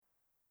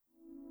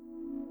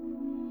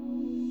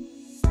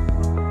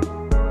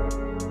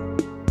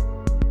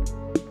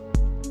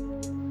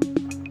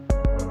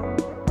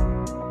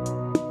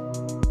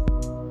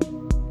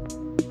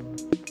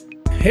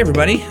Hey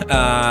everybody,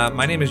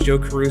 my name is Joe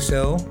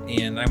Caruso,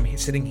 and I'm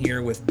sitting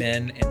here with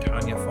Ben and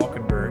Tanya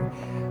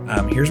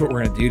Falkenberg. Here's what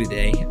we're going to do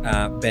today.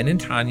 Ben and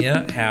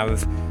Tanya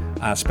have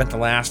spent the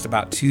last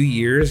about 2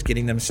 years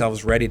getting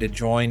themselves ready to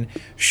join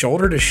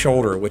Shoulder to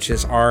Shoulder, which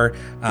is our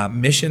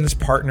missions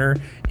partner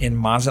in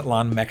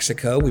Mazatlan,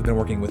 Mexico. We've been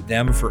working with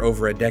them for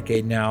over a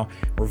decade now.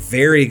 We're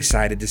very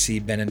excited to see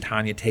Ben and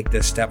Tanya take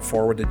this step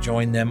forward to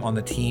join them on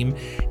the team.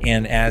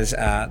 And as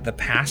the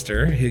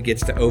pastor who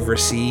gets to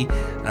oversee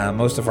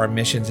most of our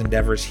missions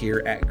endeavors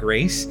here at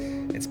Grace,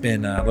 it's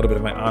been a little bit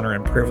of my honor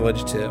and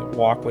privilege to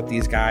walk with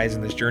these guys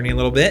in this journey a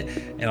little bit,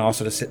 and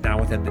also to sit down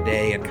with them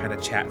today and kind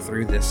of chat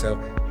through this. So,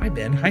 hi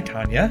Ben, hi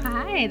Tanya.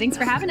 Hi, thanks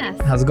for having us.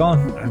 How's it going?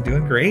 I'm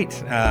doing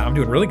great. I'm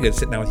doing really good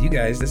sitting down with you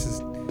guys. This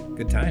is a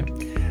good time.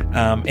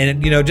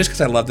 And just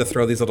because I love to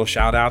throw these little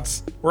shout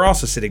outs, we're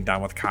also sitting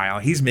down with Kyle.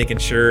 He's making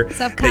sure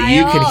What's up, that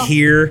you Kyle? can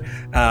hear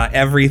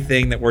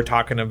everything that we're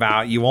talking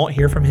about. You won't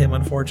hear from him,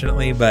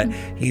 unfortunately, but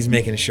he's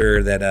making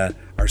sure that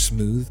our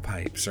smooth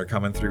pipes are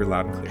coming through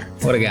loud and clear.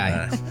 What a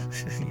guy.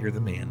 You're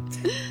the man.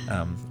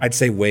 I'd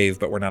say wave,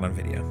 but we're not on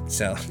video.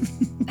 So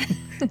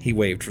he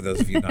waved for those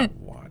of you not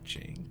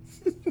watching.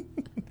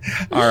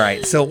 All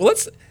right. So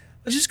let's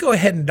just go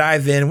ahead and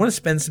dive in. I want to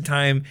spend some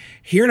time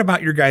hearing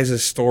about your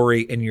guys'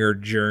 story and your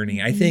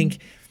journey. I think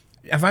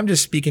if I'm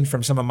just speaking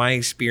from some of my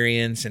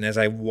experience and as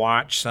I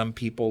watch some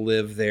people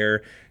live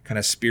their kind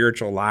of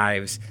spiritual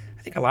lives,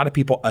 I think a lot of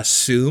people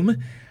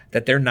assume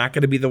that they're not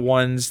going to be the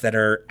ones that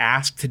are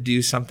asked to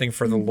do something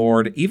for the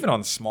Lord, even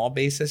on a small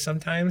basis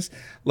sometimes,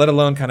 let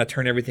alone kind of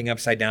turn everything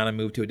upside down and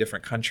move to a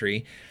different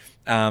country.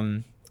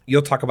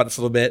 You'll talk about this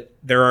a little bit.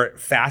 There are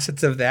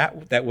facets of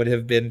that would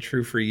have been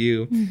true for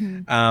you.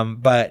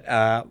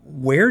 But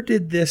where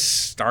did this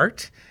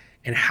start?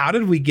 And how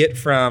did we get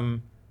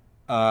from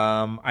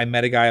I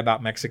met a guy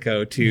about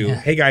Mexico to,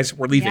 hey guys,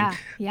 we're leaving?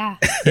 Yeah.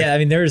 Yeah, I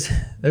mean, there's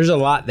a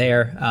lot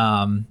there.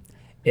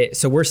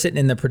 So we're sitting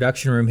in the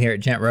production room here at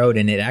Gent Road,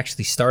 and it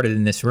actually started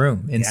in this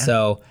room. And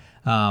so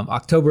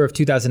October of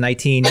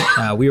 2019,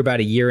 we were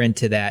about a year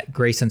into that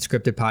Grace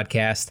Unscripted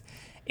podcast,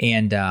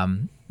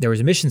 and there was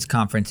a missions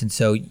conference. And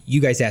so you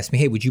guys asked me,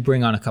 hey, would you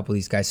bring on a couple of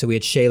these guys? So we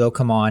had Shalo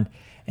come on,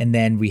 and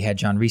then we had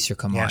John Reeser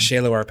come on. Yeah,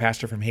 Shalo, our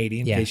pastor from Haiti,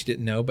 in case you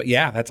didn't know. But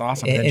yeah, that's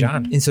awesome. And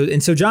John.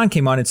 And so John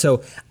came on, and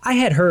so I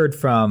had heard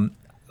from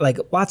like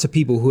lots of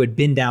people who had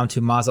been down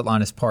to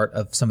Mazatlan as part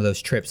of some of those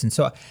trips. And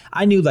so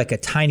I knew like a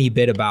tiny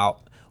bit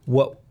about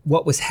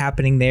what was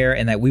happening there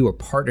and that we were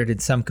partnered in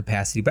some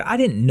capacity, but I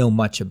didn't know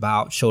much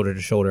about Shoulder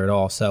to Shoulder at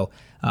all. So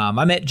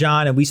I met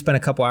John, and we spent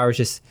a couple hours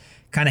just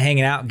kind of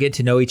hanging out and getting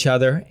to know each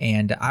other.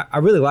 And I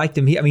really liked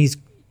him.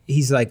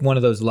 He's like one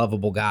of those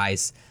lovable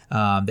guys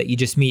that you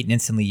just meet and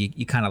instantly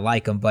you kind of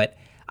like him. But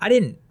I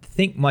didn't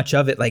think much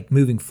of it like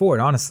moving forward,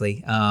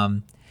 honestly.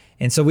 And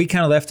so we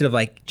kind of left it of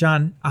like,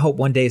 John, I hope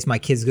one day as my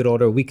kids get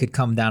older, we could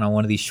come down on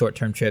one of these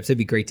short-term trips. It'd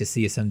be great to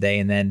see you someday.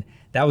 And then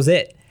that was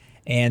it.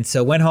 And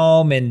so went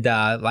home, and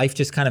life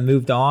just kind of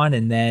moved on.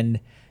 And then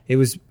it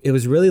was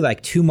really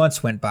like 2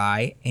 months went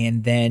by.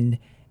 And then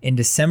in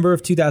December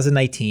of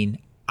 2019,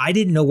 I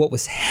didn't know what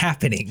was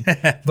happening.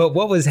 But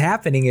what was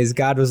happening is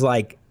God was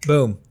like,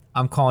 boom,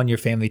 I'm calling your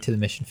family to the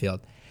mission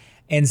field.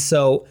 And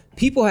so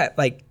people had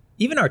like,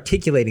 even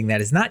articulating that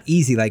is not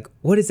easy. Like,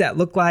 what does that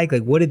look like?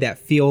 Like, what did that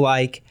feel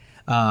like?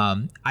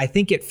 I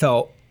think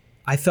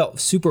I felt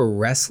super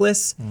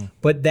restless,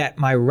 but that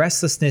my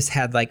restlessness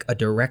had like a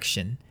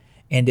direction.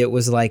 And it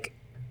was like,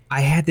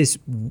 I had this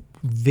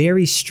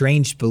very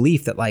strange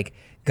belief that like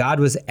God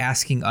was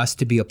asking us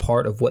to be a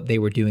part of what they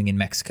were doing in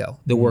Mexico,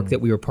 the work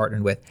that we were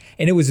partnered with.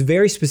 And it was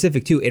very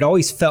specific too. It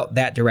always felt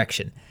that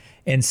direction.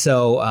 And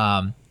so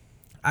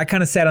I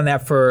kind of sat on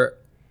that for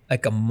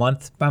like a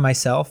month by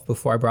myself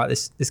before I brought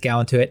this gal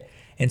into it.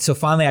 And so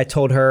finally I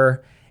told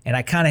her, and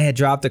I kind of had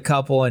dropped a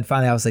couple, and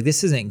finally I was like,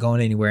 this isn't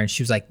going anywhere. And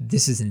she was like,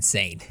 this is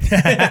insane.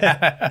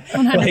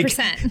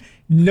 100%.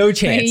 No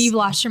chance. You've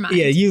lost your mind.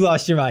 Yeah, you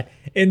lost your mind.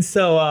 And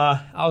so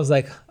I was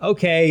like,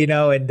 okay, and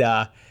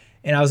I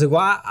was like,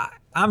 well,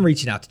 I'm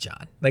reaching out to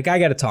John. Like, I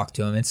got to talk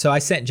to him. And so I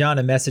sent John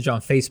a message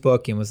on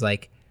Facebook and was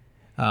like,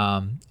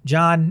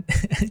 John,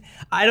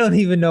 I don't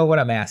even know what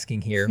I'm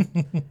asking here,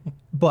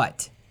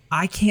 but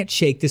I can't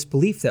shake this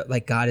belief that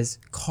like God is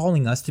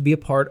calling us to be a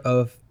part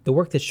of the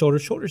work that Shoulder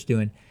to Shoulder's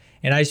doing.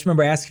 And I just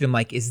remember asking him,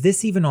 like, is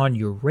this even on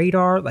your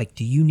radar? Like,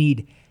 do you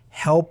need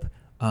help?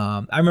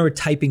 I remember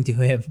typing to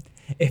him,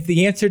 if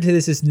the answer to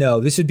this is no,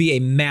 this would be a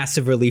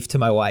massive relief to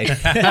my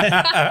wife.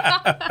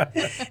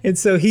 And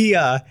so he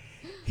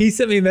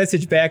sent me a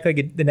message back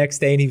like the next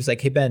day, and he was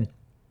like, hey, Ben,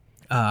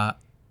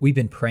 we've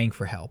been praying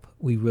for help.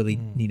 We really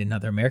need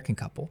another American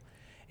couple.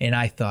 And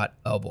I thought,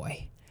 oh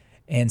boy.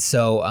 And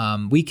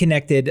so we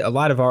connected. A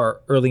lot of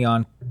our early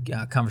on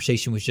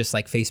conversation was just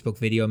like Facebook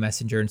video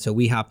messenger. And so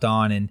we hopped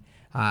on, and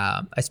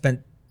I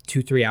spent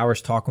 2-3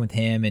 hours talking with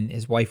him, and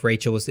his wife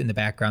Rachel was in the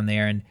background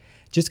there, and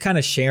just kind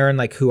of sharing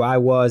like who I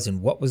was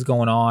and what was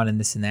going on and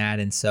this and that.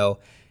 And so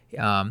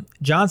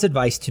John's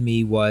advice to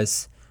me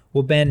was,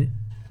 well, Ben,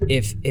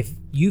 if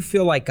you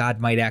feel like God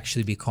might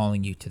actually be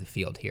calling you to the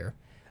field here,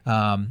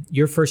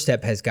 your first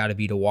step has got to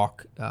be to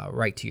walk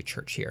right to your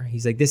church here.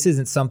 He's like, this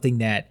isn't something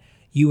that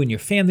you and your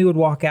family would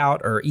walk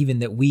out, or even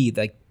that we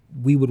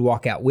would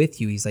walk out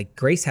with you. He's like,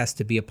 Grace has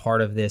to be a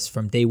part of this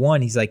from day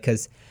one. He's like,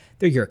 because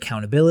they're your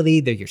accountability,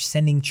 they're your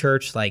sending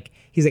church. Like,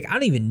 he's like, I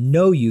don't even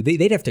know you.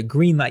 They'd have to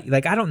green light.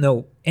 Like, I don't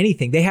know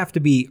anything. They have to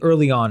be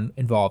early on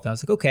involved. And I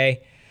was like,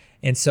 okay.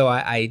 And so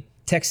I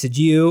texted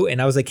you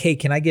and I was like, hey,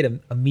 can I get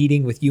a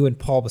meeting with you and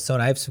Paul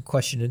Basone? I have some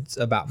questions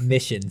about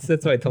missions.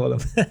 That's what I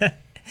told him.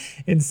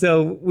 And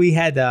so we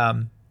had,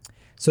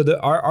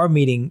 our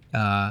meeting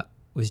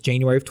was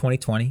January of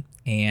 2020.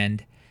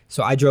 And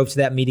so I drove to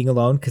that meeting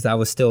alone because I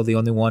was still the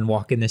only one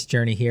walking this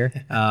journey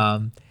here.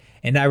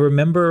 And I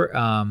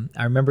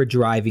remember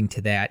driving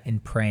to that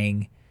and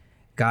praying,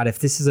 God, if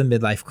this is a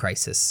midlife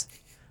crisis,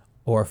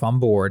 or if I'm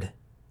bored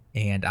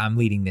and I'm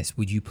leading this,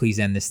 would you please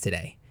end this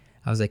today?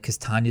 I was like, because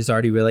Tanya's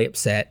already really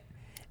upset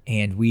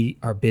and we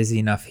are busy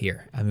enough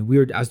here. I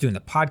mean, I was doing the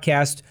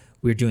podcast,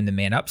 we were doing the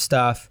Man Up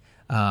stuff,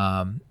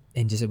 and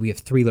just we have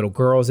 3 little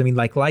girls. I mean,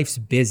 like, life's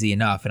busy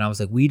enough. And I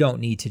was like, we don't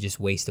need to just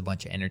waste a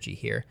bunch of energy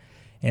here.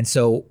 And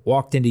so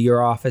walked into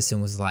your office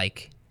and was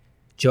like,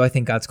 Joe, I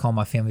think God's calling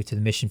my family to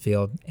the mission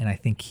field, and I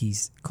think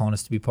he's calling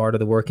us to be part of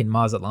the work in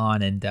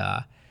Mazatlan.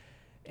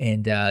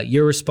 And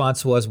your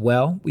response was,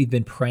 well, we've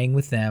been praying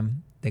with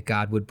them that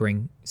God would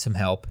bring some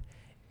help,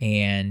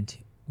 and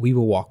we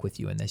will walk with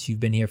you in this. You've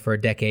been here for a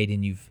decade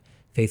and you've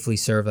faithfully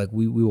served. Like,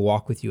 we will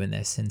walk with you in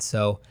this. And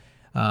so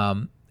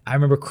I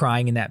remember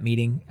crying in that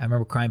meeting. I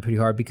remember crying pretty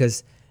hard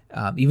because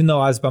even though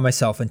I was by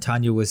myself and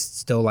Tanya was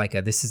still like,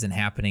 this isn't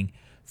happening.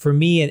 For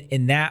me,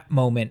 in that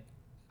moment,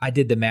 I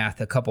did the math.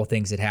 A couple of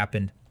things had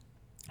happened.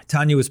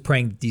 Tanya was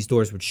praying that these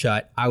doors would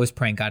shut. I was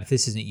praying, God, if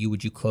this isn't you,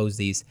 would you close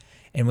these?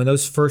 And when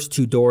those first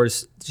 2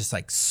 doors just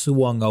like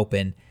swung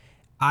open,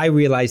 I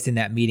realized in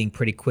that meeting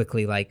pretty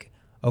quickly, like,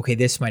 okay,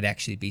 this might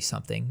actually be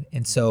something.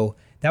 And so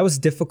that was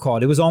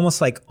difficult. It was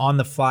almost like on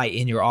the fly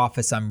in your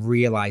office, I'm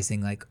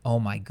realizing like, oh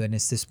my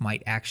goodness, this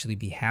might actually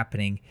be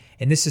happening.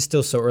 And this is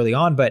still so early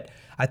on. But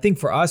I think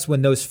for us,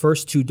 when those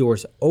first 2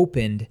 doors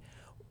opened,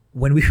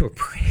 when we were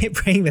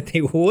praying that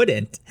they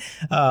wouldn't,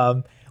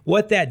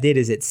 what that did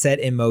is it set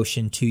in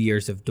motion 2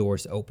 years of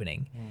doors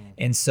opening.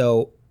 And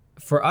so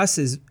for us,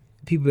 as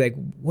people are like,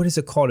 what is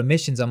a call to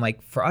missions? I'm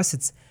like, for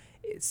us,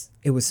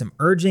 it was some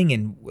urging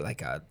and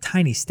like a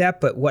tiny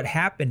step. But what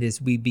happened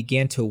is we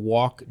began to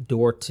walk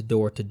door to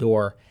door to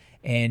door,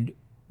 and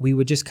we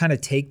would just kind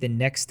of take the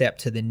next step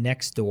to the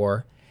next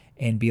door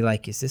and be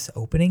like, is this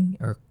opening?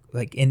 Or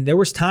like, and there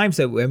was times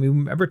that, I mean, we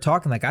remember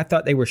talking, like, I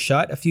thought they were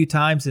shut a few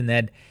times, and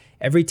then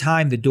every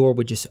time the door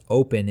would just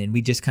open and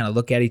we just kind of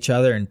look at each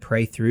other and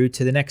pray through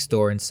to the next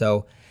door. And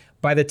so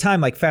by the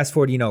time, like, fast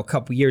forward, a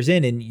couple years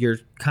in and you're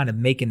kind of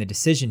making the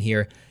decision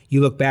here,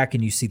 you look back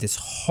and you see this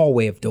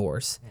hallway of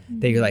doors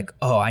that you're like,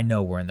 oh, I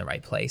know we're in the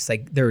right place.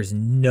 Like, there is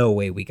no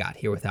way we got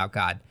here without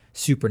God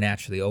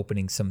supernaturally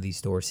opening some of these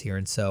doors here.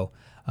 And so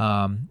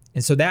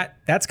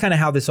that's kind of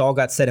how this all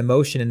got set in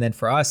motion. And then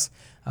for us,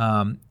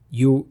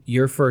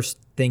 your first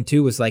thing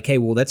too was like, hey,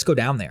 well, let's go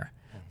down there.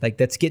 Like,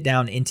 let's get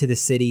down into the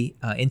city,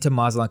 into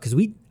Mazatlan, because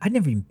I'd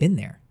never even been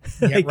there.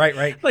 Yeah,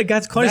 right. Like,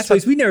 God's calling us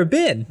place we've never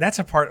been. That's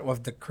a part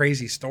of the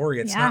crazy story.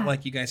 It's not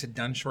like you guys had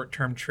done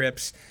short-term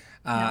trips.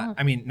 No.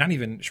 I mean, not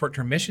even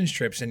short-term missions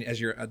trips, and as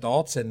you're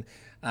adults, and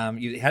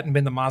you hadn't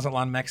been to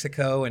Mazatlan,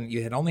 Mexico, and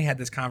you had only had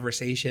this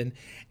conversation.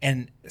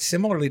 And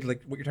similarly to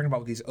like what you're talking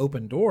about with these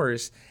open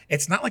doors,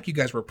 it's not like you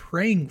guys were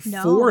praying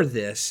for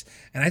this.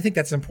 And I think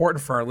that's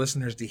important for our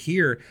listeners to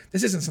hear.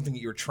 This isn't something that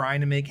you were trying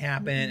to make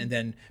happen, and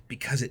then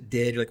because it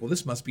did, you're like, well,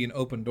 this must be an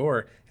open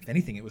door. If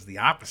anything, it was the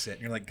opposite.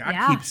 And you're like,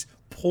 God keeps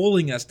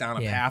pulling us down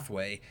a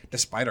pathway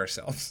despite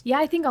ourselves. Yeah,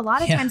 I think a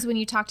lot of times when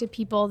you talk to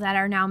people that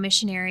are now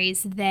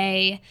missionaries,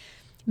 they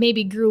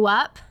maybe grew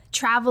up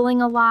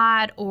traveling a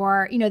lot,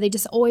 or they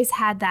just always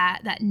had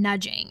that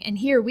nudging. And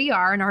here we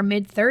are in our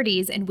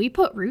mid-30s, and we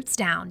put roots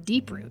down,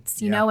 deep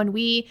roots, and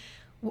we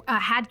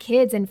had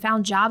kids and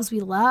found jobs we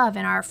love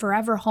and are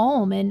forever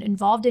home and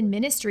involved in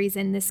ministries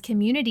in this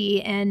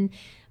community, and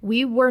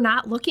we were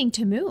not looking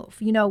to move.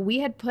 We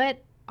had put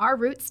our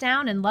roots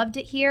down and loved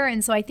it here.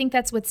 And so I think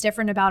that's what's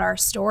different about our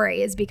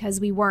story, is because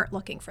we weren't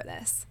looking for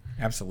this.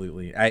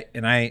 Absolutely.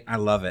 I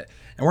love it.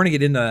 And we're going to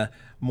get into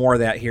more of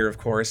that here, of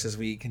course, as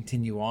we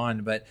continue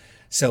on. But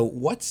so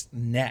what's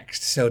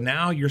next? So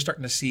now you're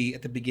starting to see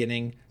at the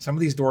beginning, some of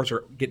these doors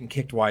are getting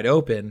kicked wide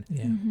open.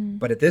 Yeah. Mm-hmm.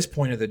 But at this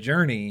point of the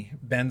journey,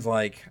 Ben's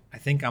like, I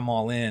think I'm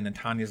all in. And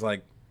Tanya's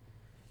like,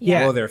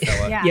 hello there,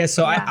 fella.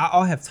 So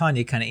I'll have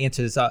Tanya kind of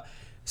answer this.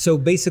 So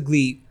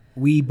basically,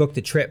 we booked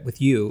a trip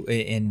with you,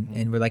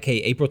 and we're like, hey,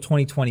 April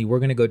 2020, we're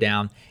going to go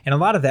down. And a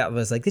lot of that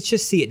was like, let's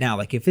just see it now.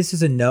 Like, if this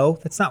is a no,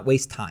 let's not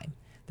waste time.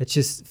 Let's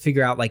just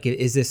figure out, like,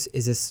 is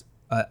this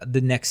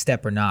the next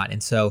step or not?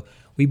 And so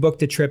we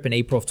booked a trip in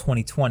April of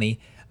 2020,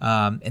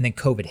 and then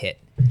COVID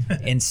hit.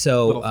 And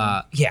so,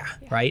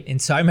 right? And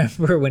so I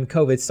remember when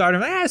COVID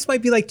started, I'm like, this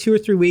might be like 2 or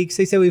 3 weeks.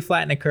 They said we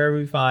flatten the curve,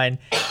 we'll be fine.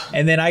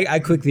 And then I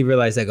quickly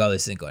realized, like, oh,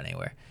 this isn't going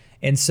anywhere.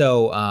 And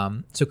so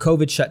so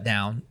COVID shut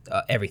down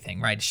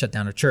everything, right? It shut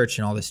down our church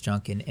and all this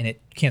junk, and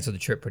it canceled the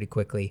trip pretty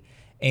quickly.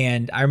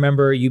 And I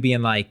remember you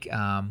being like,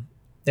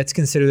 let's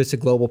consider this a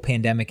global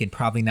pandemic and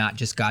probably not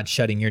just God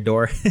shutting your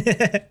door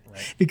right.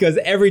 Because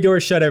every door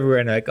is shut everywhere.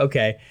 And like,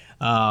 okay.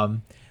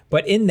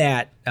 But in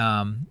that,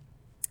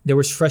 there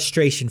was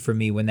frustration for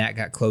me when that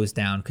got closed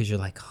down, because you're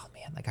like, oh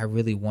man, like I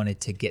really wanted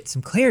to get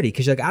some clarity,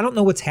 because you're like, I don't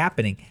know what's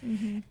happening.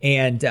 Mm-hmm.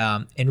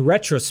 And in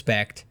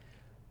retrospect,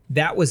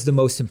 that was the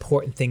most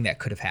important thing that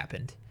could have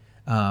happened.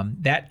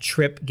 That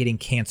trip getting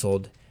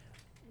canceled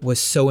was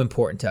so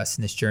important to us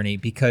in this journey,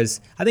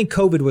 because I think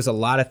COVID was a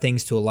lot of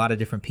things to a lot of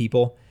different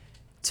people.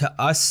 To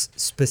us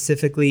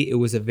specifically, it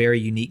was a very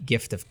unique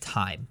gift of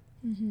time.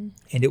 Mm-hmm.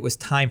 And it was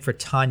time for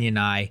Tanya and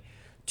I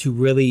to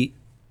really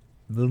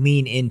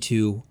lean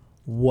into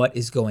what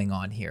is going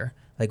on here.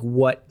 Like,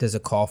 what does a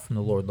call from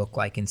the Lord look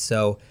like? And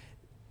so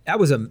that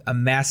was a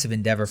massive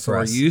endeavor for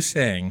us. So are you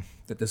saying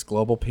that this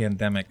global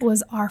pandemic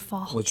was our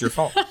fault? Was your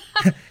fault?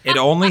 It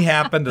only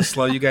happened to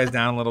slow you guys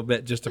down a little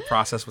bit, just to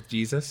process with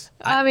Jesus?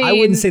 I mean, I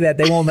wouldn't say that.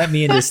 They won't let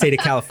me into the state of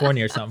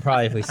California or something,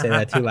 probably, if we say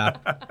that too loud.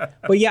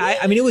 But yeah,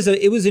 I mean, it was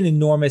an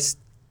enormous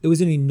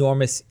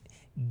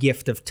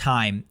gift of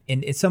time.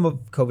 And some of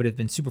COVID has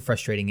been super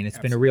frustrating, and it's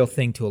been a real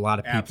thing to a lot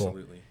of people.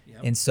 Absolutely.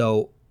 Yep. And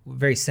so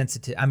very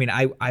sensitive. I mean,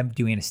 I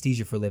do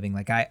anesthesia for a living.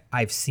 Like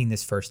I've seen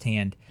this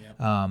firsthand.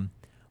 Yep.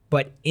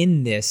 But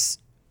in this,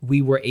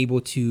 we were able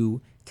to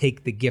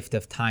take the gift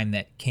of time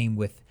that came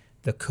with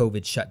the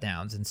COVID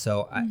shutdowns. And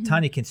so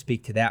Tanya can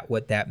speak to that,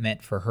 what that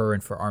meant for her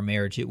and for our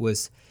marriage. It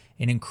was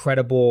an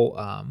incredible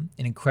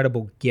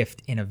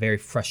gift in a very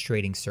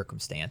frustrating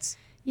circumstance.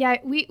 Yeah,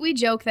 we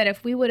joke that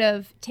if we would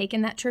have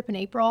taken that trip in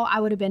April, I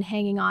would have been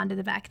hanging on to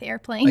the back of the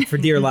airplane. Like for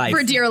dear life.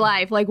 For dear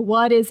life. Like,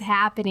 what is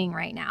happening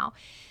right now?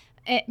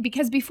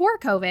 Because before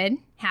COVID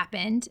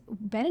happened,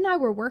 Ben and I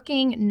were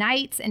working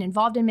nights and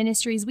involved in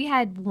ministries. We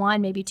had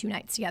 1, maybe 2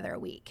 nights together a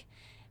week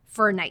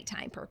for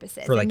nighttime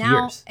purposes. For like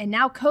years. And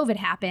now COVID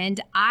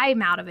happened.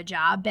 I'm out of a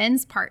job.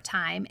 Ben's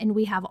part-time, and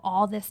we have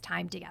all this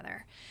time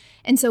together.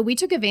 And so we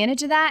took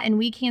advantage of that, and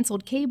we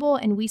canceled cable,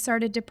 and we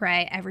started to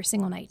pray every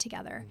single night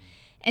together.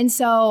 And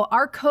so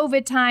our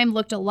COVID time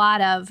looked a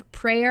lot of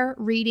prayer,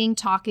 reading,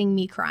 talking,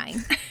 me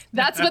crying.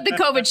 That's what the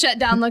COVID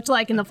shutdown looked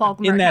like in the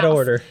Falkenberg In that house.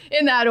 order.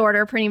 In that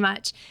order, pretty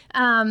much.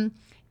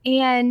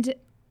 And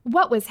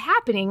what was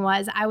happening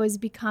was I was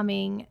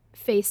becoming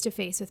face to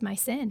face with my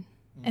sin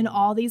and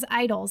all these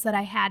idols that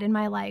I had in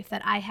my life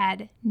that I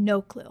had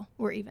no clue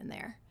were even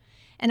there.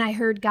 And I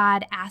heard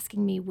God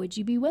asking me, would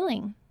you be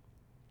willing?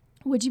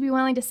 Would you be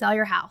willing to sell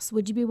your house?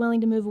 Would you be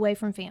willing to move away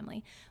from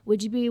family?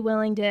 Would you be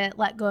willing to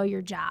let go of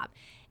your job?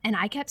 And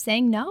I kept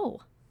saying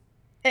no.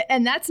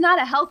 And that's not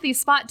a healthy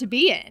spot to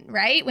be in,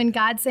 right? When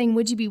God's saying,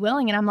 would you be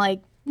willing? And I'm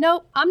like,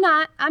 nope, I'm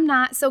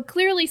not. So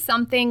clearly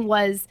something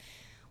was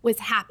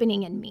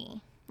happening in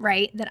me,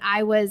 right? That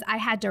I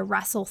had to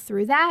wrestle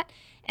through that.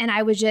 And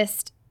I was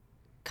just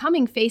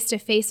coming face to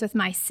face with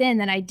my sin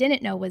that I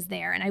didn't know was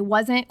there. And I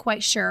wasn't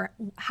quite sure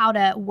how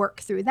to work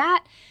through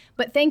that.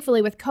 But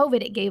thankfully with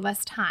COVID, it gave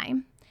us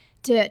time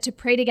to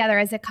pray together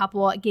as a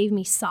couple. It gave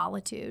me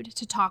solitude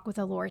to talk with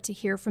the Lord, to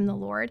hear from the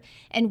Lord.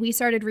 And we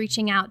started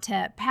reaching out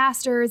to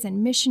pastors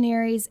and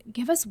missionaries.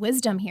 Give us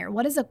wisdom here.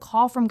 What does a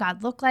call from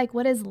God look like?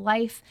 What does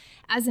life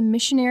as a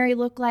missionary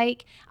look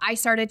like? I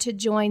started to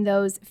join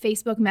those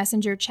Facebook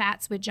Messenger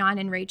chats with John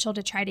and Rachel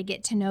to try to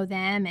get to know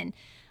them. And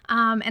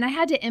I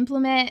had to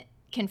implement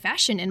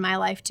confession in my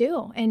life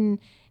too.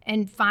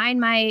 And find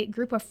my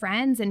group of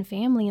friends and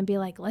family and be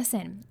like,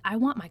 listen, I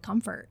want my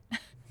comfort.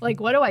 Like,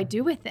 what do I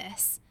do with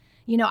this?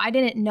 You know, I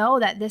didn't know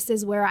that this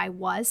is where I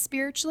was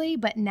spiritually,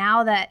 but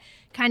now that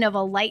kind of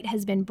a light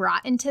has been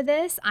brought into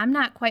this, I'm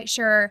not quite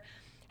sure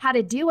how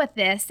to deal with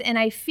this. And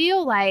I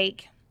feel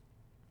like,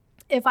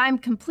 if I'm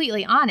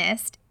completely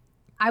honest,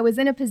 I was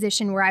in a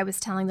position where I was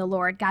telling the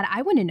Lord, God,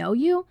 I want to know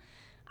you.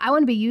 I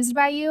want to be used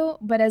by you,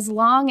 but as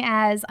long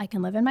as I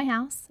can live in my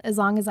house, as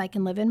long as I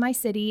can live in my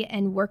city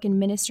and work in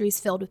ministries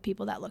filled with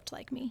people that looked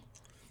like me,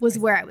 was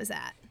where I was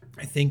at.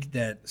 I think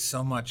that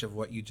so much of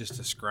what you just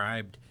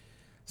described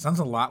sounds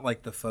a lot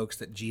like the folks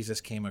that Jesus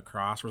came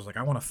across, where it's like,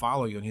 I want to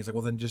follow you. And he's like,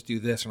 well, then just do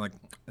this.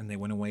 And they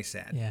went away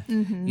sad. Yeah.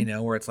 Mm-hmm. You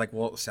know, where it's like,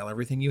 well, sell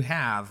everything you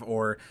have,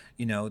 or,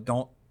 you know,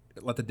 don't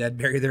let the dead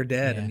bury their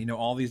dead. Yeah. And, you know,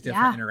 all these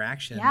different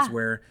interactions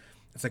where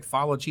it's like,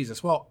 follow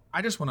Jesus. Well,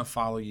 I just want to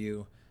follow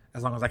you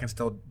as long as I can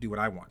still do what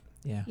I want.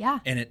 Yeah. Yeah.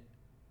 And it,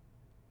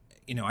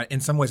 you know, in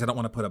some ways I don't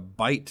want to put a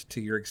bite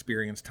to your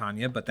experience,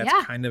 Tanya, but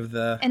that's kind of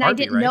the And I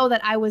didn't know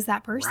that I was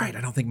that person. Right.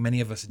 I don't think many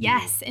of us do.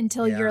 Yes,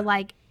 until you're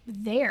like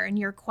there and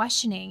you're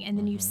questioning, and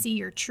then you see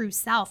your true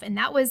self. And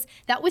that was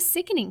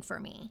sickening for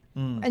me.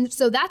 And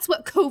so that's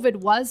what COVID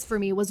was for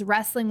me, was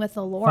wrestling with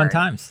the Lord. Fun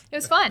times. It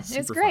was fun. It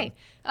was great.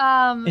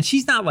 And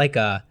she's like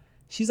a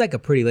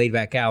pretty laid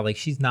back gal. Like,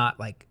 she's not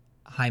like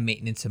high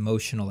maintenance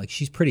emotional. Like,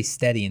 she's pretty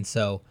steady. And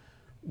so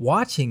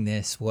watching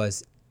this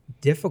was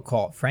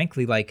difficult,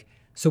 frankly. Like,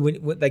 so when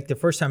like the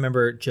first time, I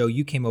remember, Joe,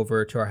 you came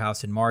over to our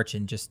house in March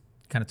and just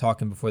kind of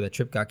talking before the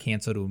trip got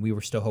canceled, when we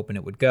were still hoping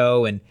it would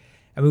go. And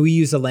I mean, we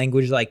use the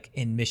language like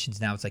in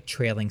missions now, it's like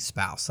trailing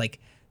spouse. Like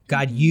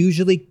God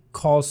usually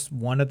calls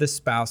one of the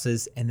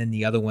spouses and then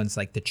the other one's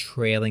like the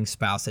trailing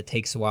spouse that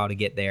takes a while to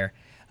get there.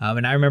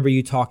 And I remember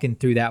you talking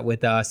through that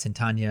with us and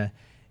Tanya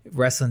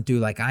wrestling through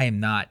like, I am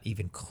not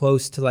even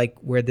close to like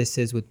where this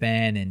is with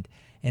Ben.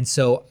 And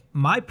so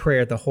my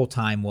prayer the whole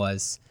time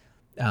was,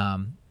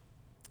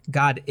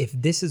 God, if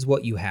this is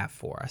what you have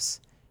for us,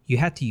 you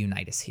have to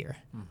unite us here.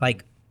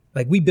 Like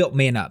we built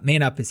Man Up.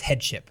 Man Up is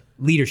headship,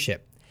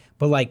 leadership.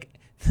 But like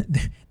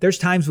there's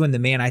times when the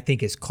man I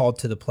think is called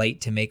to the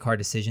plate to make hard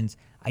decisions.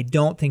 I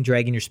don't think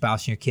dragging your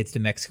spouse and your kids to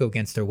Mexico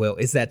against their will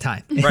is that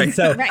time. Right.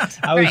 So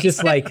I was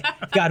just like,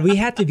 God, we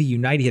have to be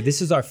united here.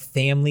 This is our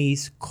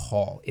family's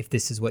call if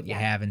this is what you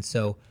have. And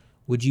so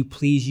would you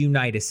please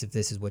unite us if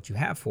this is what you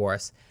have for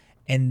us?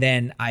 And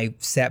then I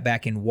sat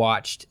back and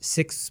watched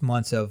 6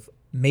 months of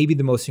maybe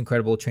the most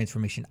incredible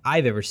transformation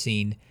I've ever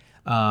seen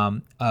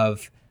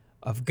of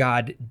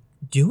God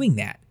doing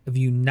that, of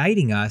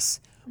uniting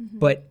us.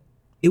 But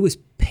it was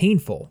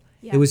painful.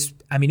 Yeah. It was,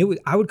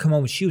 I would come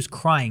home and she was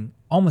crying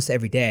almost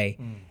every day.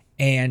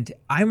 And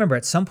I remember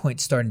at some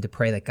point starting to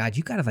pray like, God,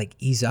 you got to like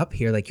ease up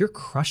here. Like you're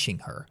crushing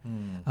her.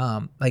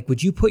 Like,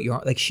 would you put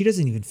your, like, she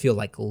doesn't even feel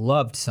like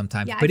loved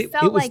sometimes, but it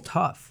was like,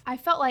 tough. I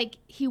felt like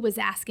he was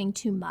asking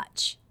too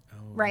much,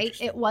 right?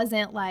 It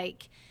wasn't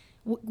like,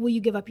 will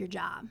you give up your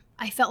job?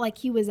 I felt like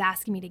he was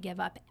asking me to give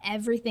up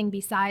everything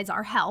besides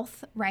our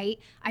health, right?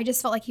 I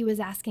just felt like he was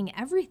asking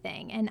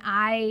everything. And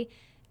I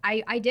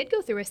did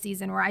go through a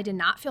season where I did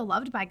not feel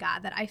loved by God,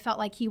 that I felt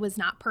like he was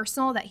not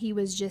personal, that he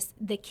was just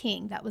the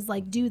king that was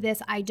like, do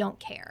this, I don't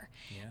care.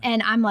 Yeah.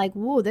 And I'm like,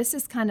 whoa, this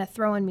is kind of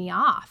throwing me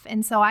off.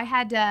 And so I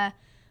had to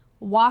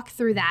walk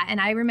through that.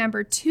 And I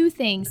remember 2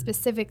 things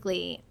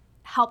specifically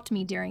helped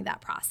me during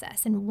that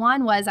process. And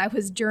one was I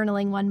was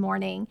journaling one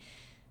morning,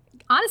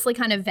 honestly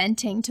kind of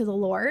venting to the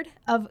Lord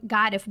of,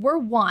 God, if we're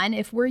one,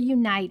 if we're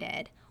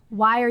united,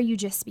 why are you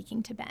just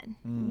speaking to Ben?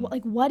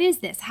 Like, what is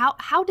this?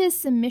 How does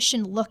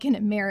submission look in a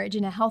marriage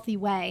in a healthy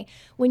way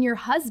when your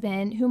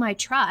husband, whom I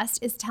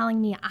trust, is telling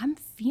me I'm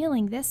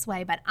feeling this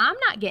way, but I'm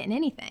not getting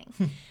anything,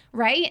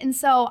 right? And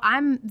so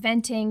I'm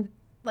venting,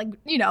 like,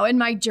 in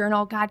my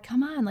journal, God,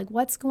 come on, like,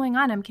 what's going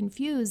on? I'm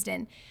confused.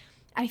 And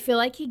I feel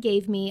like he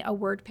gave me a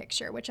word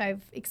picture, which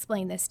I've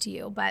explained this to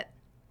you, but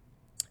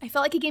I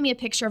felt like he gave me a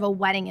picture of a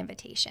wedding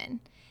invitation.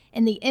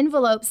 And the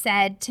envelope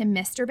said to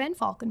Mr. Ben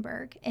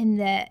Falkenberg,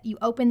 and you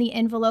open the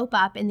envelope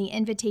up and the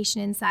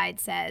invitation inside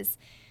says,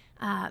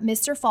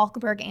 Mr.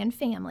 Falkenberg and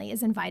family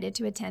is invited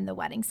to attend the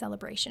wedding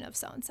celebration of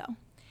so-and-so.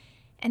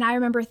 And I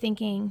remember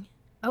thinking,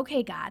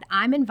 okay, God,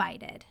 I'm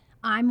invited.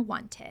 I'm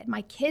wanted.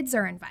 My kids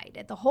are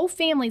invited. The whole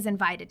family's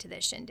invited to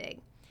this shindig.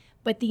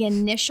 But the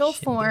initial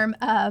form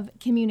of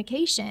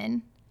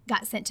communication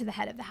got sent to the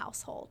head of the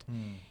household.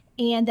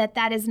 And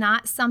that is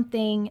not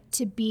something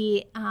to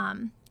be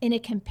in a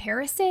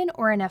comparison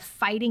or in a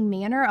fighting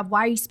manner of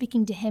why are you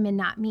speaking to him and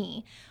not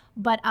me,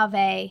 but of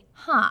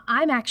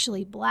I'm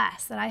actually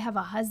blessed that I have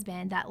a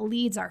husband that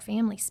leads our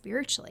family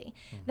spiritually,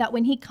 that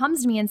when he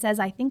comes to me and says,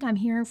 I think I'm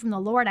hearing from the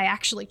Lord, I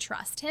actually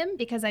trust him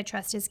because I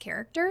trust his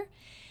character.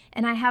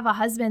 And I have a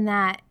husband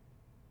that,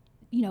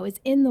 is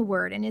in the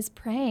word and is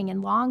praying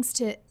and longs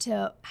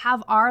to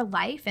have our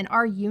life and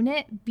our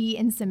unit be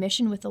in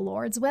submission with the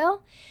Lord's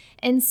will.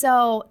 And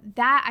so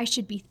that I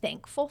should be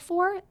thankful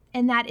for,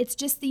 and that it's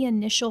just the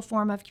initial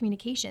form of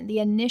communication. The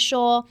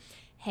initial,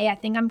 hey, I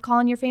think I'm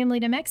calling your family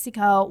to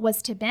Mexico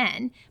was to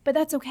Ben, but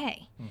that's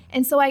okay.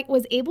 And so I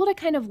was able to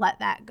kind of let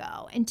that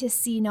go and to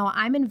see, no,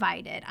 I'm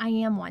invited, I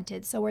am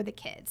wanted, so are the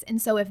kids.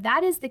 And so if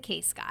that is the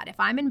case, God, if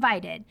I'm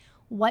invited,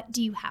 what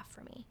do you have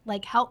for me?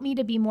 Like, help me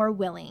to be more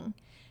willing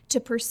to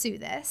pursue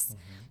this.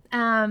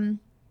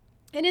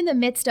 And in the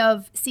midst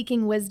of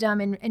seeking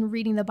wisdom and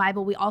reading the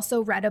Bible, we also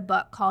read a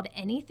book called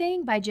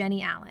Anything by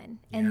Jenny Allen.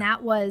 And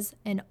that was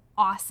an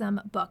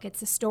awesome book.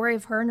 It's a story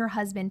of her and her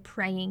husband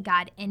praying,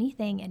 God,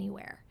 anything,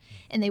 anywhere.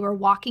 And they were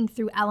walking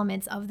through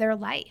elements of their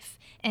life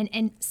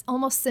and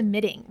almost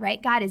submitting,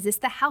 right? God, is this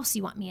the house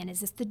you want me in?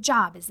 Is this the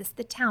job? Is this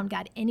the town?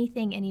 God,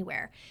 anything,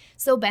 anywhere.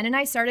 So Ben and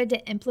I started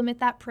to implement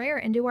that prayer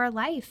into our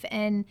life.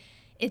 And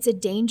it's a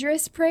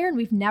dangerous prayer, and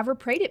we've never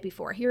prayed it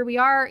before. Here we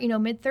are,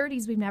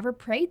 mid-30s, we've never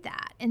prayed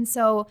that. And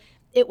so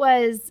it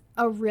was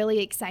a really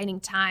exciting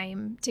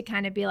time to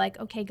kind of be like,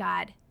 okay,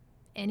 God,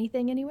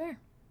 anything, anywhere.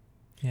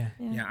 Yeah,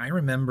 I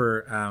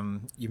remember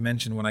you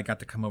mentioned when I got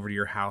to come over to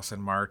your house in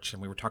March,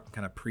 and we were talking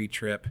kind of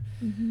pre-trip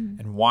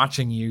and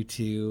watching you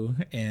two,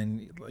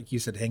 and like you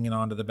said, hanging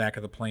on to the back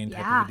of the plane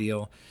type of a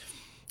deal.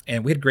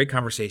 And we had a great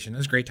conversation. It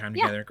was a great time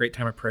together, great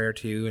time of prayer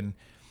too. And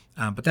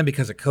but then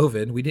because of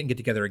COVID, we didn't get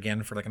together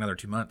again for like another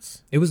 2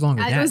 months. It was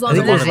longer than that. It was longer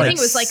than that. I think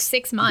it was like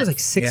 6 months. It was like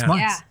 6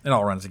 months. Yeah. It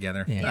all runs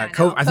together. Yeah.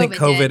 I think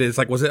COVID is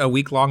like, was it a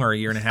week long or a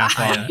year and a half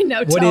long?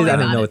 No, what is? I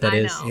don't know what that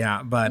is.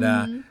 Yeah,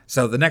 but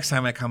so the next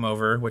time I come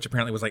over, which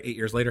apparently was like 8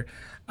 years later,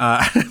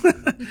 but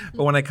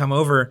when I come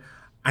over,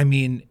 I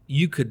mean,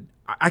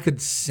 I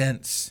could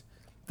sense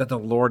that the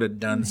Lord had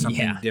done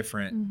something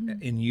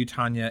different in you,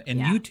 Tanya, and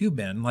you too,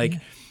 Ben. Like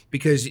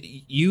because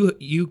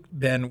you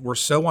Ben were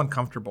so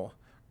uncomfortable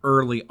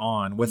early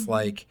on with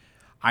like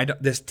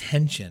this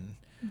tension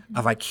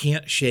of I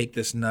can't shake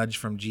this nudge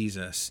from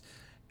Jesus,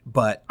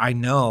 but I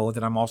know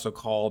that I'm also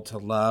called to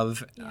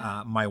love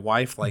my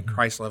wife like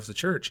Christ loves the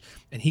church,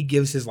 and he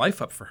gives his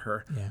life up for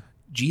her. Yeah.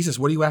 Jesus,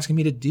 what are you asking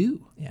me to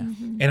do? Yeah.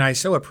 And I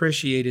so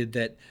appreciated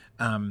that,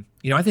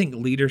 I think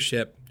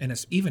leadership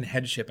and even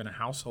headship in a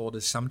household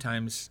is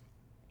sometimes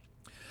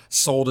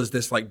sold as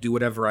this like do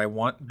whatever I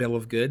want bill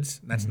of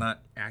goods. That's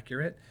not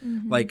accurate.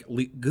 Like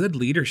good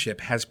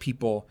leadership has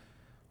people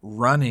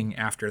running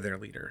after their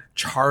leader,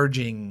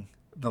 charging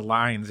the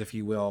lines, if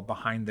you will,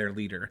 behind their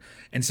leader.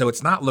 And so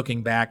it's not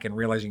looking back and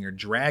realizing you're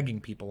dragging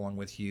people along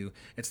with you.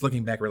 It's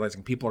looking back,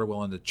 realizing people are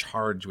willing to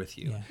charge with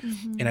you. Yeah.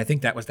 And I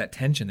think that was that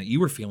tension that you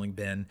were feeling,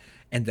 Ben.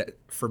 And that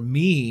for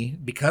me,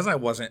 because I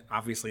wasn't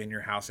obviously in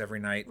your house every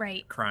night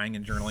crying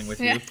and journaling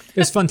with you. It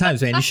was fun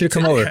times, man. You should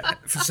have come over.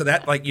 So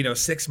that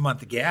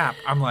 6-month gap,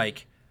 I'm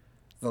like,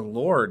 the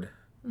Lord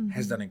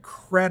has done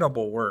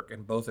incredible work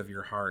in both of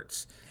your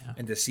hearts. Yeah.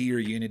 And to see your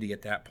unity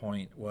at that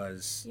point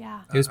was...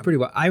 Yeah. It was pretty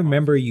well. I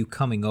remember you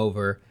coming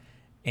over,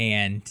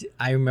 and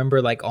I remember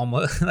like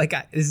almost... like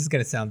this is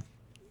going to sound...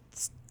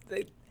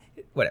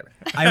 whatever.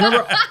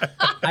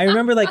 I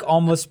remember like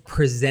almost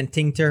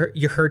presenting to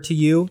her to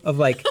you of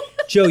like,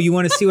 Joe, you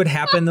want to see what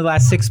happened the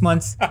last 6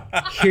 months?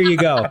 Here you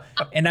go.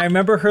 And I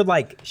remember her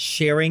like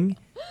sharing,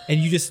 and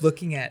you just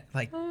looking at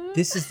like,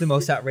 this is the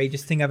most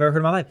outrageous thing I've ever heard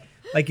in my life.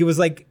 Like it was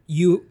like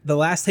the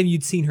last time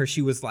you'd seen her,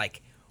 she was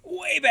like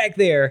way back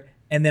there.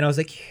 And then I was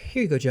like,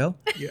 here you go, Joe.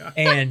 Yeah.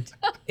 And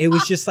it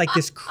was just like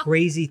this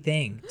crazy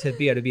thing to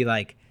be able to be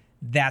like,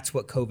 that's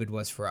what COVID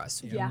was for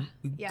us. Yeah.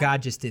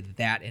 God just did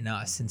that in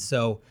us. And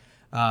so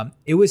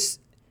it was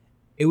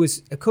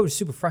COVID was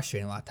super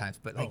frustrating a lot of times,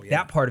 but like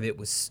that part of it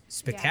was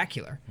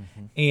spectacular.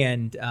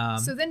 And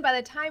so then by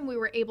the time we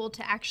were able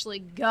to actually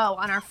go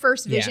on our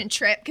first vision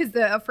trip, because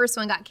the first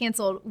one got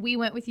canceled, we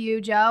went with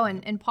you, Joe,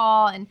 and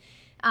Paul, and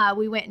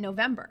we went in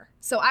November.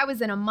 So I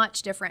was in a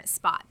much different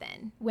spot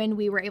then when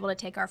we were able to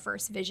take our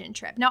first vision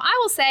trip. Now I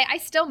will say I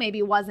still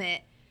maybe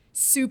wasn't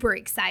super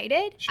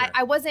excited. Sure.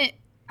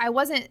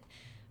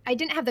 I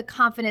didn't have the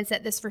confidence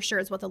that this for sure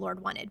is what the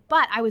Lord wanted,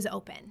 but I was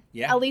open.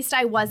 Yeah. At least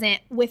I wasn't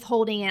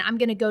withholding it. I'm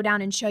going to go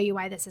down and show you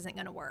why this isn't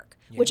going to work,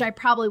 which I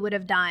probably would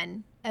have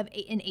done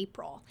in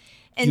April.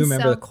 And do you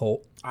remember the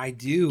cult? I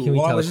do. Can we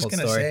well, tell I was the just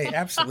cult going to story? say,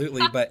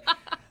 absolutely. But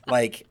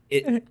like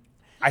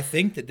I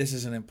think that this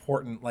is an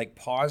important like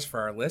pause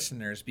for our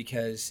listeners,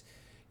 because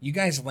you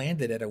guys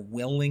landed at a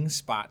willing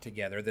spot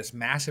together, this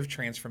massive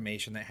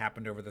transformation that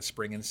happened over the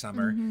spring and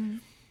summer.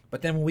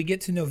 But then when we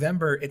get to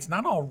November, it's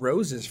not all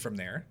roses from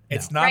there. No.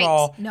 It's not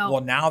all, well,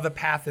 now the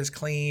path is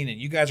clean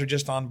and you guys are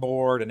just on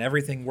board and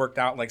everything worked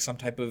out like some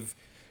type of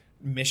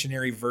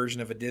missionary version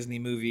of a Disney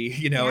movie.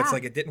 It's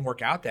like it didn't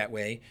work out that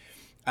way.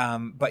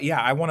 But yeah,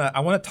 I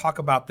want to talk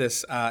about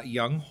this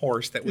young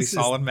horse that we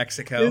saw in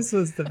Mexico. This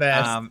was the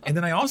best. And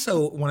then I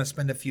also want to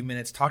spend a few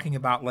minutes talking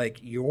about like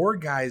your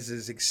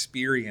guys'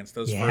 experience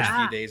those first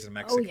few days in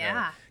Mexico. Oh,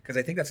 yeah. Because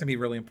I think that's going to be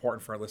really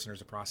important for our listeners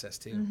to process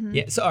too.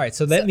 Yeah. So all right.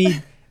 So let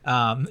me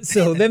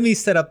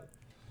set up.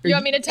 You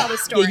want me to tell the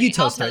story? Yeah, you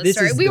tell the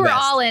story. We were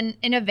all in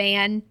a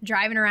van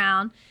driving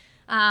around,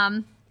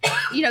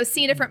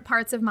 seeing different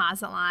parts of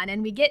Mazatlan,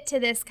 and we get to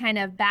this kind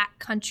of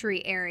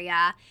backcountry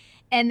area.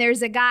 And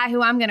there's a guy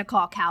who I'm going to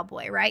call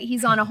Cowboy, right?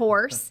 He's on a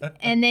horse,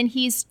 and then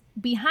he's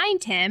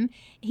behind him.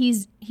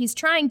 He's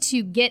trying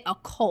to get a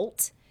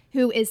colt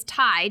who is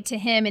tied to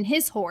him and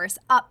his horse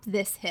up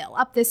this hill,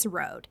 up this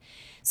road.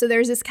 So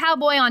there's this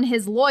cowboy on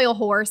his loyal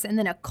horse, and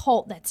then a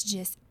colt that's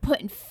just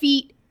putting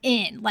feet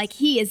in, like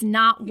he is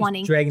not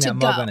wanting to go. Dragging that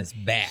mug on his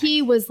back.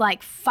 He was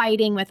like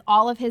fighting with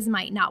all of his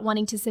might, not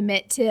wanting to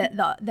submit to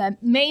the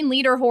main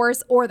leader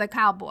horse or the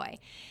cowboy.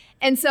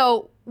 And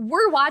so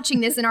we're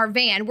watching this in our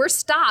van. We're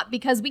stopped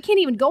because we can't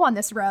even go on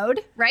this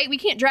road, right? We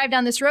can't drive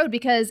down this road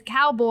because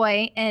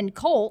Cowboy and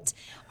Colt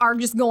are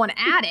just going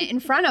at it in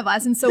front of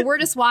us. And so we're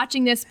just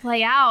watching this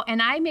play out.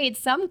 And I made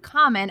some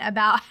comment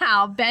about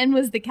how Ben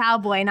was the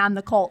cowboy and I'm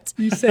the Colt.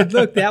 You said,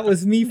 look, that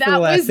was me for the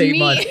last 8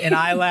 months. And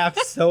I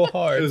laughed so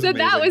hard. So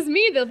that was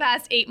me the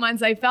past 8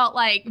 months. I felt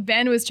like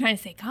Ben was trying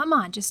to say, come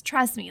on, just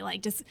trust me.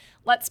 Like, just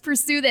let's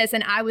pursue this.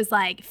 And I was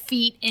like,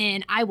 feet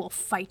in, I will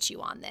fight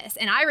you on this.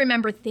 And I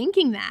remember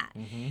thinking that.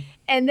 Mm-hmm.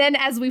 And then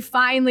as we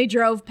finally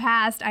drove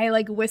past, I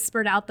like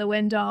whispered out the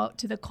window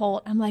to the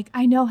Colt. I'm like,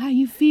 I know how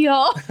you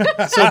feel.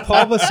 So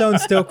Paul Basone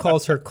still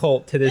calls her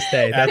Colt to this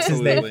day. That's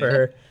Absolutely. His name for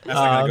her. That's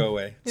not going to go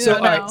away. So,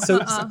 all right, so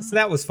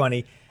that was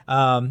funny.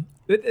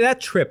 That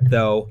trip,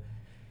 though,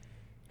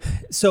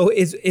 so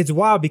it's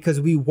wild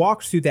because we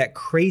walked through that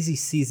crazy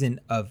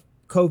season of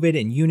COVID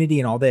and unity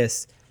and all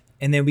this,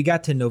 and then we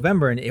got to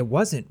November, and it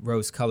wasn't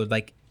rose-colored.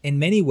 Like, in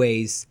many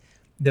ways,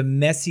 the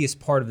messiest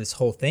part of this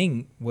whole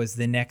thing was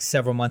the next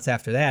several months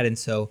after that. And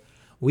so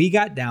we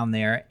got down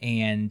there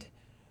and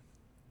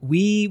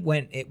we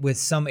went with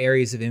some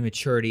areas of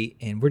immaturity,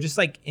 and we're just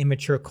like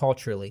immature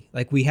culturally.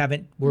 Like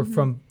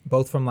we're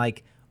both from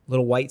like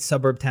little white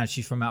suburb towns.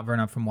 She's from Mount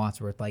Vernon, I'm from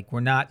Wadsworth. Like we're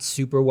not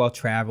super well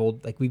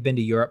traveled. Like we've been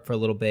to Europe for a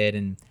little bit,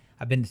 and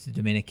I've been to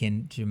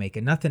Dominican,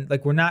 Jamaica, nothing.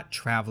 Like, we're not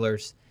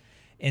travelers.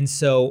 And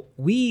so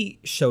we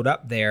showed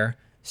up there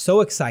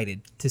so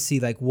excited to see,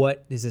 like,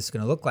 what is this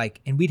going to look like?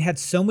 And we'd had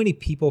so many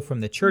people from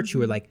the church who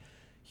were like,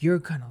 you're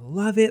going to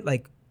love it.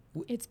 Like,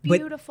 it's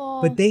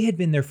beautiful. But they had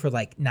been there for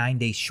like 9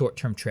 days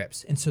short-term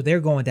trips. And so they're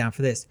going down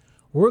for this.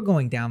 We're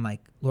going down like,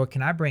 Lord,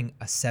 can I bring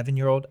a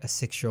 7-year-old, a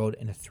 6-year-old,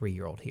 and a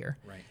 3-year-old here?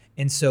 Right.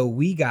 And so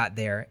we got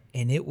there,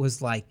 and it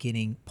was like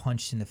getting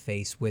punched in the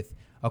face with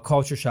a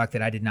culture shock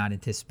that I did not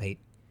anticipate.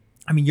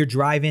 I mean, you're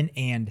driving,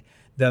 and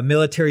the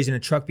military's in a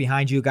truck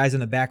behind you, guys in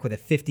the back with a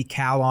 50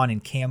 cal on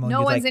and camo. No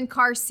and one's like, in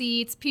car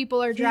seats.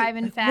 People are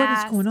driving like,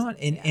 fast. what is going on?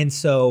 And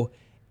so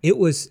it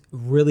was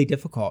really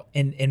difficult.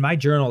 And my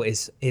journal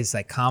is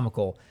like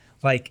comical.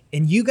 Like,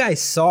 and you guys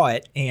saw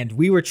it, and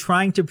we were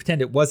trying to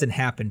pretend it wasn't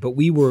happening, but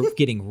we were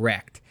getting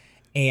wrecked.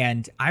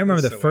 And I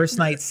remember the first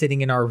night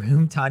sitting in our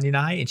room, Tanya and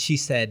I, and she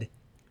said,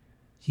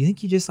 do you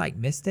think you just like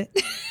missed it?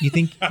 You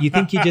think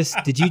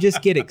did you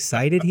just get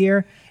excited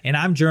here? And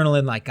I'm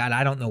journaling like, God,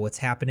 I don't know what's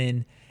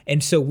happening.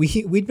 And so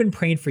we'd been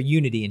praying for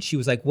unity, and she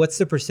was like, what's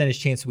the percentage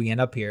chance we end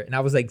up here? And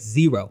I was like,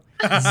 0%.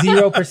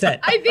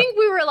 I think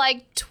we were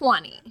like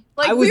 20.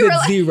 Like, I was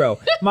at 0.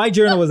 My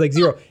journal was like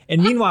 0.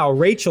 And meanwhile,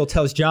 Rachel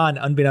tells John,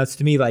 unbeknownst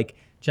to me, like,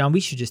 John, we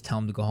should just tell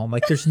them to go home.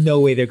 Like, there's no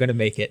way they're going to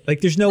make it.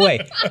 Like, there's no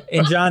way.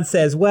 And John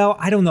says, well,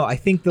 I don't know. I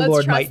think the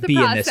Lord might be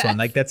in this one.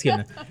 Like, that's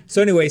good.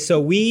 So anyway,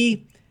 so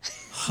we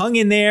hung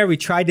in there. We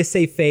tried to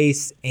save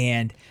face.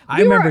 And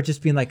I remember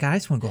just being like, God, I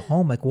just want to go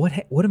home. Like,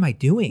 what am I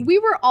doing? We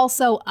were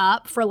also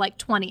up for like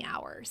 20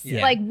 hours,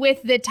 like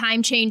with the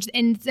time change.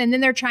 And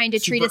then they're trying to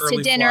treat us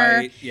to dinner.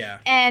 Flight. Yeah.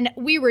 And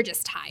we were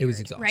just tired. It was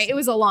exhausting. Right? It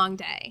was a long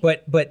day.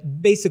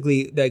 But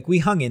basically, like, we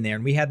hung in there,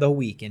 and we had the whole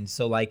week. And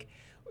so, like,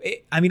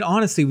 I mean,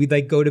 honestly, we'd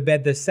like go to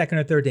bed the second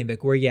or third day and be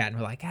like, where you at? And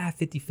we're like,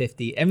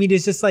 50-50. I mean,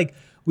 it's just like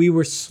we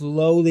were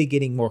slowly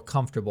getting more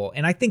comfortable.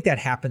 And I think that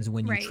happens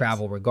when you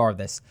travel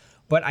regardless.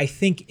 But I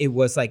think it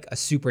was like a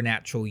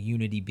supernatural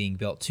unity being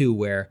built too,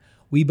 where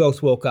we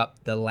both woke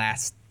up the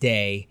last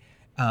day.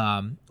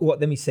 Well,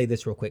 let me say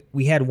this real quick.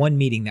 We had one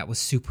meeting that was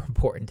super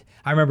important.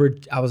 I remember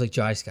I was like,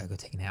 Joe, I just got to go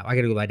take a nap. I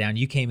got to go lie down.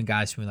 You came and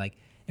guys for me, like,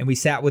 and we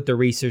sat with the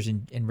researchers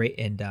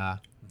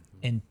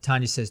and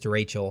Tanya says to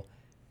Rachel,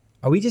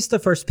 are we just the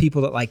first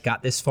people that like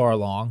got this far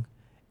along?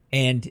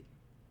 And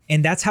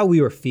that's how we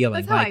were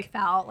feeling. That's how I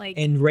felt. Like,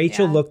 and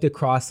Rachel looked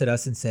across at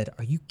us and said,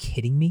 are you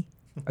kidding me?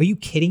 Are you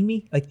kidding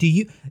me? Like,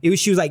 she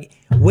was like,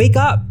 wake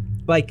up.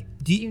 Like,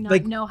 do you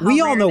like, know how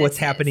we all know what's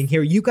happening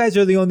here. You guys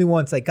are the only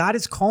ones. Like, God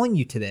is calling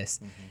you to this.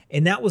 Mm-hmm.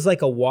 And that was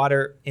like a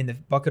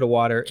bucket of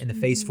water in the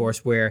face for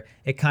us, where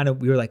it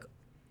we were like,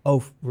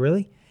 oh,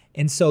 really?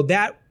 And so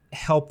that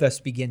helped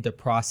us begin to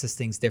process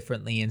things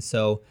differently. And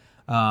so,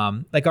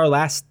 like our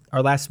last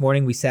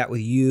morning, we sat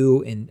with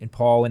you and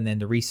Paul and then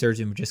the research,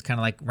 and we just kind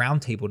of like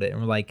roundtabled it. And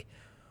we're like,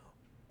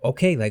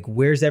 okay, like,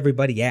 where's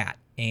everybody at?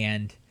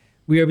 And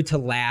we were able to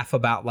laugh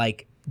about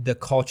like the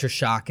culture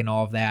shock and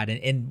all of that,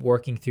 and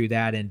working through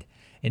that. And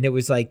it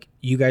was like,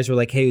 you guys were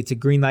like, hey, it's a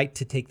green light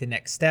to take the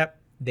next step.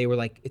 They were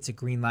like, it's a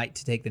green light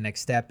to take the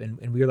next step.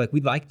 And we were like,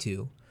 we'd like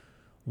to.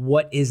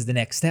 What is the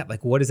next step?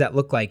 Like, what does that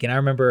look like? And I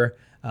remember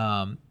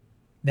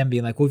them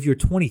being like, well, if you're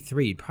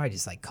 23, you'd probably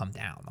just like come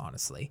down,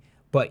 honestly.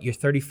 But you're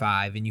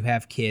 35 and you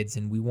have kids,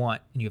 and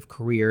you have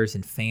careers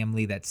and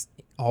family that's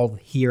all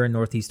here in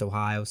Northeast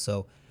Ohio.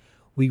 So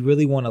we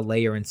really want to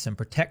layer in some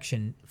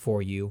protection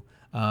for you.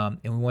 And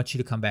we want you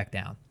to come back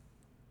down.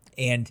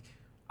 And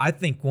I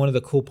think one of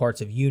the cool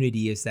parts of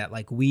unity is that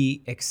like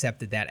we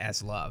accepted that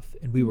as love,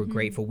 and we were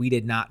grateful. We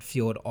did not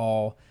feel at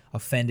all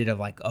offended of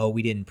like, oh,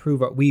 we didn't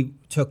prove it. We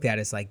took that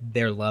as like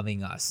they're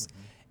loving us.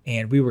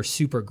 And we were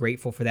super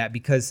grateful for that,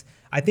 because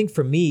I think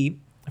for me,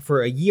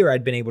 for a year,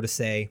 I'd been able to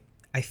say,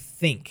 I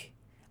think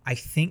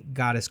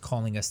God is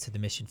calling us to the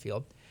mission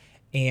field.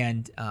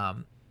 And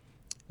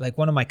like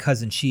one of my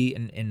cousins,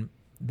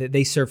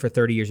 they served for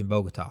 30 years in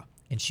Bogota.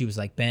 And she was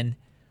like, Ben,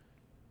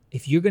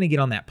 if you're going to get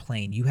on that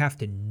plane, you have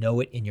to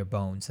know it in your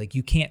bones. Like,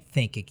 you can't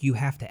think it. You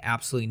have to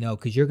absolutely know,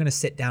 because you're going to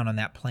sit down on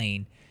that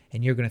plane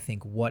and you're going to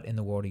think, what in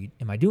the world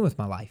am I doing with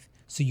my life?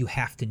 So you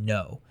have to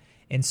know.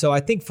 And so I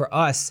think for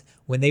us,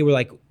 when they were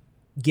like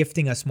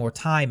gifting us more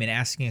time and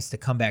asking us to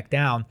come back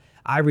down,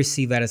 I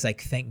received that as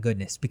like, thank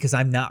goodness, because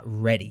I'm not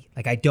ready.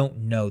 Like, I don't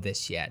know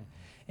this yet.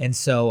 And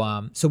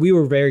so we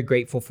were very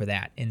grateful for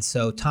that. And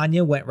so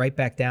Tanya went right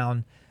back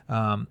down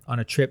on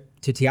a trip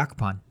to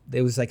Tlacopan.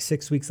 It was like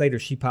 6 weeks later,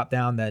 she popped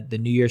down the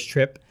New Year's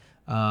trip.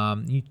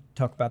 You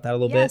talk about that a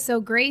little bit? Yeah,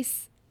 so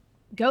Grace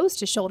goes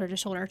to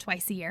Shoulder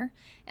twice a year.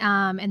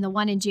 And the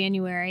one in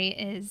January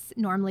is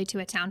normally to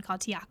a town called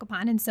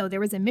Tlacopan. And so there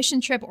was a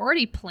mission trip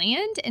already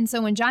planned. And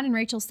so when John and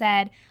Rachel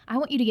said, I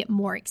want you to get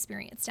more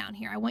experience down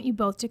here, I want you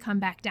both to come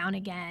back down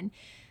again,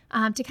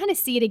 to kind of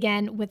see it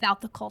again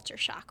without the culture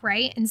shock,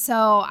 right? And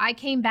so I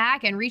came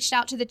back and reached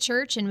out to the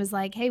church and was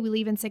like, hey, we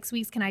leave in 6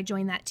 weeks. Can I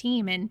join that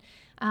team? And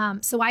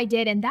so I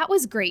did. And that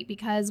was great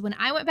because when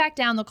I went back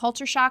down, the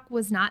culture shock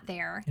was not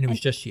there. And it was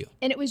just you.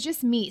 And it was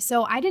just me.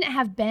 So I didn't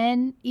have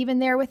Ben even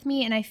there with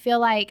me. And I feel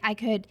like I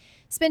could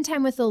spend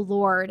time with the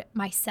Lord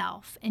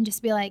myself and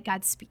just be like,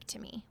 God, speak to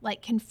me,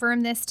 like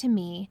confirm this to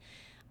me.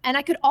 And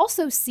I could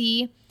also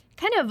see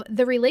kind of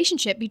the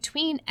relationship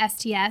between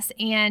STS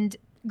and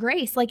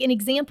Grace, like an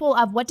example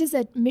of what does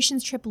a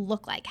missions trip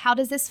look like? How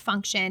does this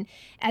function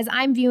as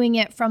I'm viewing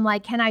it from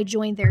like, can I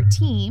join their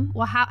team?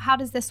 Well, how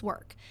does this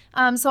work?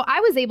 So I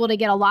was able to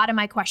get a lot of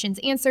my questions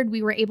answered.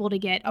 We were able to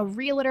get a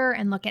realtor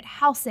and look at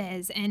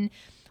houses and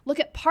look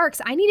at parks.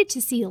 I needed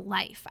to see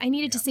life. I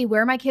needed to see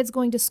where my kids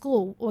going to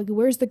school, like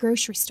where's the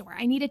grocery store.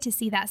 I needed to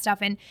see that stuff.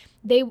 And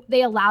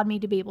they allowed me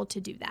to be able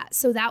to do that.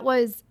 So that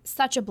was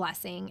such a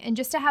blessing. And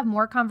just to have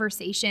more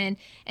conversation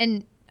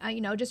and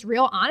just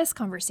real honest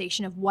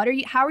conversation of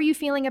how are you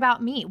feeling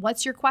about me?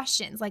 What's your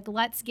questions? Like,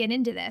 let's get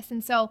into this.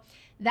 And so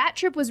that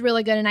trip was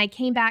really good. And I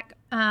came back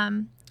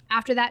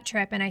after that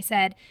trip and I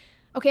said,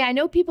 okay, I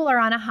know people are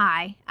on a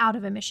high out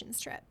of a missions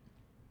trip.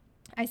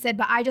 I said,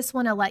 but I just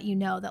want to let you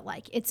know that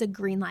like, it's a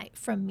green light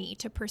from me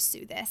to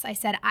pursue this. I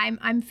said,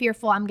 I'm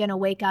fearful I'm going to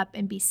wake up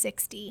and be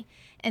 60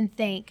 and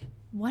think,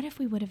 what if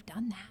we would have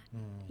done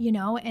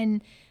that?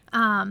 And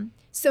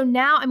so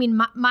now, I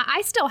mean,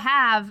 I still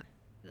have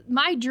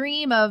my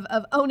dream of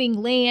owning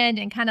land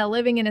and kind of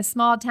living in a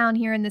small town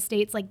here in the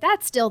States, like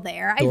that's still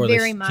there. Doorless I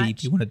very much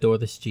Jeep. You want a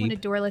doorless Jeep? Want a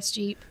doorless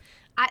Jeep.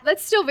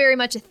 That's still very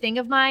much a thing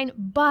of mine,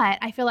 but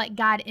I feel like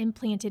God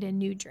implanted a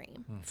new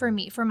dream for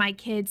me, for my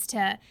kids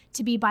to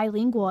be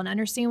bilingual and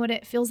understand what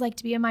it feels like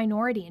to be a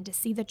minority and to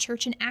see the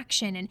church in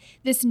action. And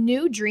this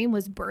new dream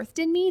was birthed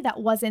in me that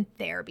wasn't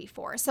there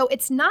before. So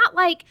it's not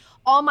like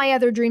all my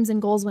other dreams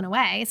and goals went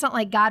away. It's not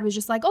like God was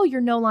just like, oh,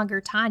 you're no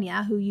longer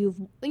Tanya, who you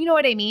know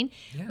what I mean?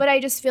 Yeah. But I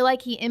just feel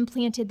like he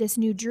implanted this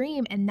new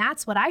dream, and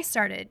that's what I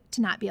started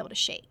to not be able to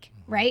shake,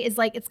 right? It's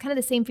like, it's kind of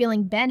the same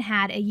feeling Ben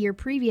had a year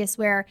previous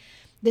where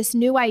this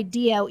new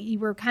idea you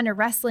were kind of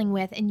wrestling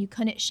with and you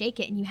couldn't shake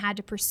it and you had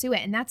to pursue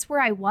it. And that's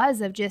where I was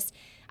of just,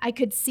 I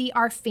could see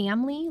our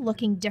family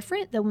looking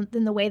different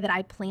than the way that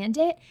I planned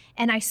it.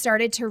 And I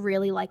started to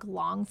really like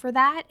long for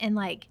that and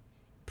like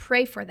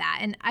pray for that.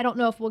 And I don't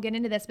know if we'll get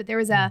into this, but there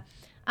was a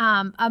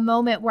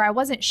moment where I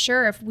wasn't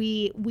sure if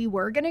we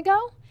were going to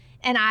go.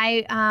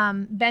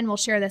 And Ben will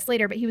share this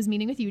later, but he was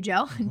meeting with you,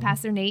 Joe, and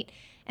Pastor Nate.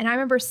 And I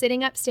remember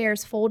sitting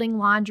upstairs folding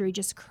laundry,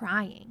 just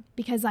crying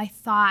because I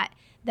thought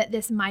that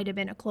this might have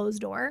been a closed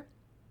door.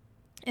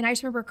 And I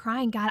just remember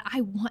crying, God,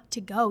 I want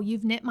to go.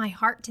 You've knit my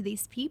heart to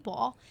these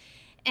people.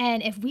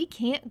 And if we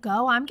can't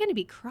go, I'm going to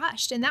be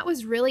crushed. And that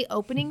was really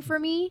opening for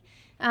me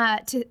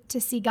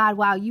to see, God,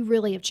 wow, you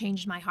really have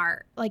changed my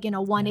heart, like in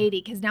a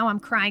 180, because now I'm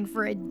crying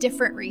for a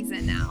different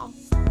reason now.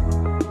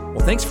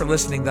 Well, thanks for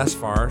listening thus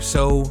far.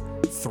 So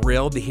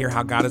thrilled to hear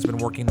how God has been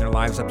working in their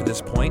lives up to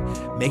this point.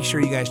 Make sure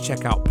you guys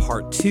check out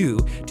part 2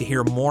 to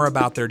hear more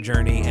about their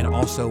journey and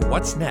also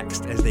what's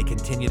next as they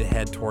continue to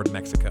head toward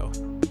Mexico.